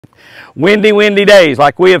Windy, windy days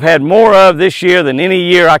like we have had more of this year than any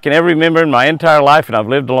year I can ever remember in my entire life, and I've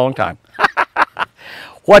lived a long time.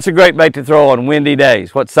 What's a great bait to throw on windy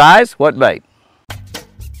days? What size? What bait?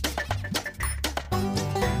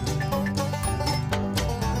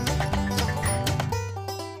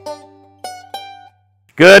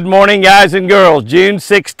 Good morning, guys and girls. June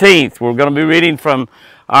 16th. We're going to be reading from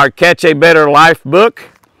our Catch a Better Life book.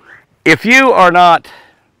 If you are not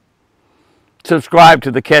subscribed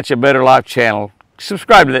to the Catch a Better Life channel,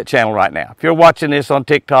 subscribe to that channel right now. If you're watching this on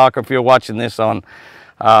TikTok, or if you're watching this on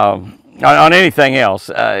anything else,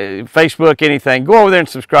 Facebook, anything, go over there and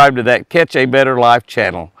subscribe to that Catch a Better Life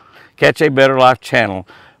channel. Catch a Better Life channel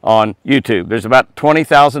on YouTube. There's about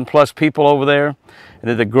 20,000 plus people over there.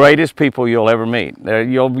 They're the greatest people you'll ever meet.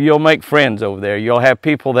 You'll make friends over there. You'll have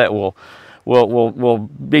people that will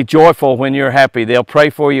be joyful when you're happy. They'll pray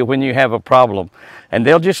for you when you have a problem. And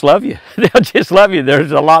they'll just love you. They'll just love you.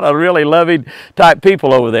 There's a lot of really loving type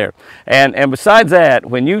people over there. And besides that,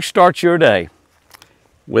 when you start your day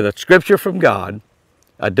with a scripture from God,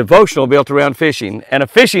 a devotional built around fishing, and a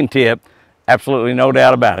fishing tip, absolutely no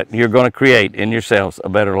doubt about it, you're going to create in yourselves a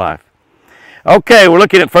better life. Okay, we're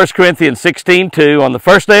looking at 1 Corinthians 16:2. On the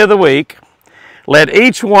first day of the week, let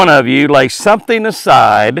each one of you lay something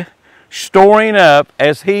aside, storing up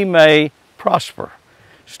as he may prosper.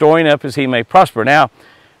 Storing up as he may prosper. Now,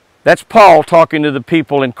 that's Paul talking to the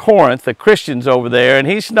people in Corinth, the Christians over there, and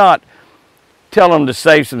he's not telling them to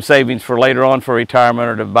save some savings for later on for retirement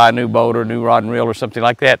or to buy a new boat or a new rod and reel or something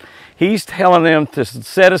like that. He's telling them to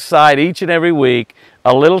set aside each and every week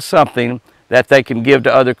a little something that they can give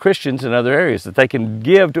to other Christians in other areas, that they can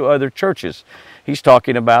give to other churches. He's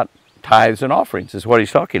talking about tithes and offerings is what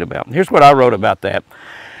he's talking about. Here's what I wrote about that.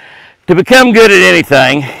 To become good at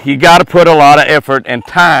anything, you got to put a lot of effort and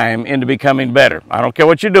time into becoming better. I don't care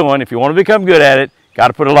what you're doing. If you want to become good at it, got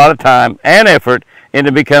to put a lot of time and effort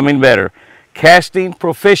into becoming better. Casting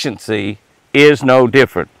proficiency is no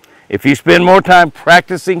different. If you spend more time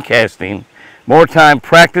practicing casting, more time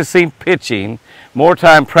practicing pitching, more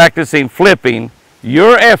time practicing flipping,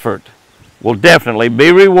 your effort will definitely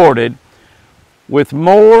be rewarded with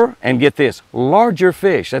more, and get this, larger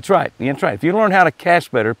fish. That's right. That's right. If you learn how to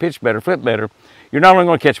cast better, pitch better, flip better, you're not only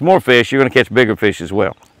going to catch more fish, you're going to catch bigger fish as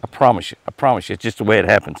well. I promise you. I promise you. It's just the way it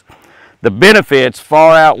happens. The benefits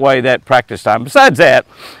far outweigh that practice time. Besides that,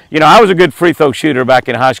 you know, I was a good free throw shooter back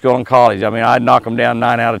in high school and college. I mean, I'd knock them down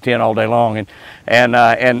 9 out of 10 all day long, and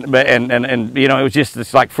you know,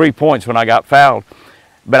 it's like free points when I got fouled.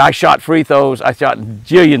 But I shot free throws. I shot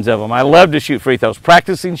jillions of them. I love to shoot free throws.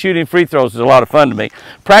 Practicing shooting free throws is a lot of fun to me.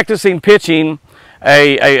 Practicing pitching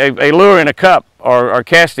a lure in a cup or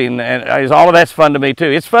casting, and all of that's fun to me too.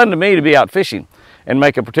 It's fun to me to be out fishing and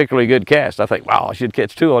make a particularly good cast. I think, wow, I should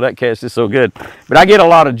catch 2 on that cast. It's so good. But I get a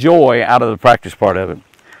lot of joy out of the practice part of it.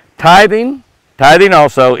 Tithing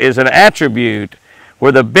also is an attribute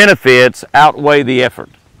where the benefits outweigh the effort.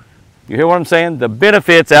 You hear what I'm saying? The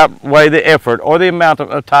benefits outweigh the effort or the amount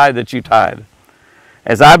of tithe that you tithe.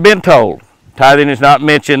 As I've been told, tithing is not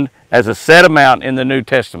mentioned as a set amount in the New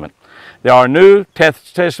Testament. There are New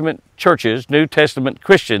Testament churches, New Testament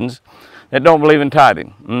Christians that don't believe in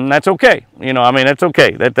tithing. And that's okay. You know, I mean, that's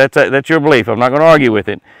okay. That's your belief. I'm not going to argue with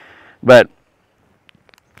it. But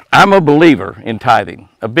I'm a believer in tithing,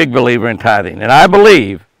 a big believer in tithing. And I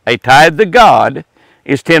believe a tithe to God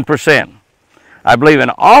is 10%. I believe an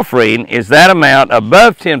offering is that amount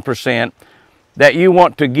above 10% that you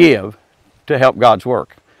want to give to help God's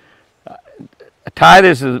work. A tithe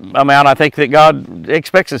is the amount I think that God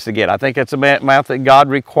expects us to get. I think that's the amount that God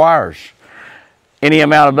requires. Any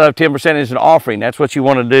amount above 10% is an offering. That's what you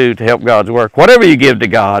want to do to help God's work. Whatever you give to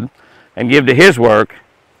God and give to His work,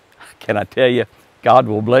 can I tell you, God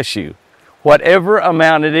will bless you. Whatever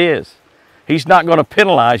amount it is. He's not going to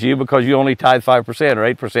penalize you because you only tithe 5%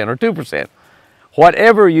 or 8% or 2%.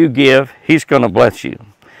 Whatever you give, He's going to bless you.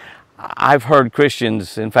 I've heard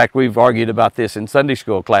Christians, in fact, we've argued about this in Sunday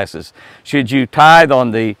school classes. Should you tithe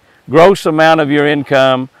on the gross amount of your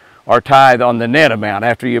income or tithe on the net amount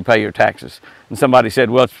after you pay your taxes? And somebody said,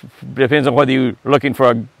 well, it depends on whether you're looking for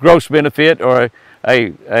a gross benefit or a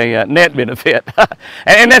net benefit.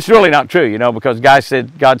 And that's really not true, you know, because God says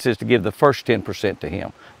to give the first 10% to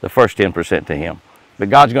Him. The first 10% to Him. But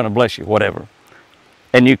God's going to bless you, whatever.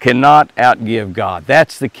 And you cannot outgive God.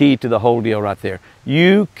 That's the key to the whole deal right there.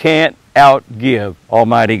 You can't outgive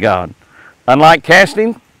Almighty God. Unlike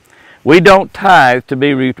casting, we don't tithe to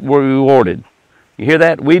be rewarded. You hear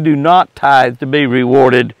that? We do not tithe to be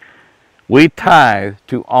rewarded. We tithe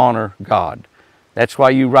to honor God. That's why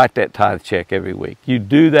you write that tithe check every week. You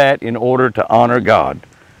do that in order to honor God.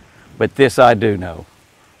 But this I do know.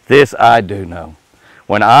 This I do know.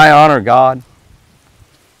 When I honor God,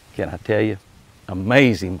 can I tell you,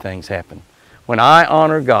 amazing things happen. When I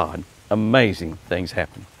honor God, amazing things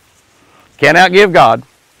happen. Can't outgive God.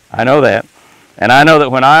 I know that. And I know that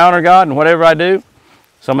when I honor God and whatever I do,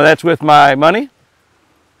 some of that's with my money,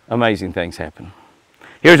 amazing things happen.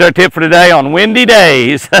 Here's our tip for today on windy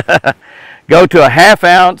days. Go to a 1/2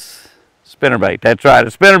 ounce spinnerbait. That's right,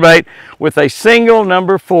 a spinnerbait with a single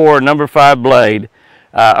number 4, number 5 blade.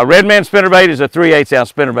 A Redman spinnerbait is a 3/8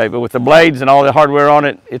 ounce spinnerbait, but with the blades and all the hardware on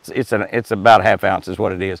it, it's about 1/2 ounce is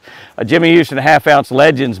what it is. A Jimmy Houston 1/2 ounce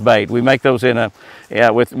Legends bait. We make those in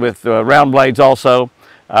with round blades also.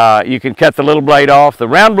 You can cut the little blade off. The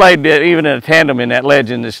round blade, even in a tandem in that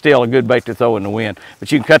Legend, is still a good bait to throw in the wind.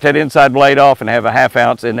 But you can cut that inside blade off and have a 1/2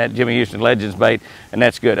 ounce in that Jimmy Houston Legends bait, and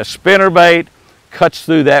that's good. A spinnerbait cuts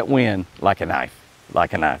through that wind like a knife,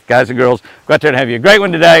 like a knife. Guys and girls, go out there and have you a great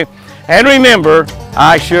one today. And remember,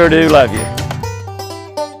 I sure do love you.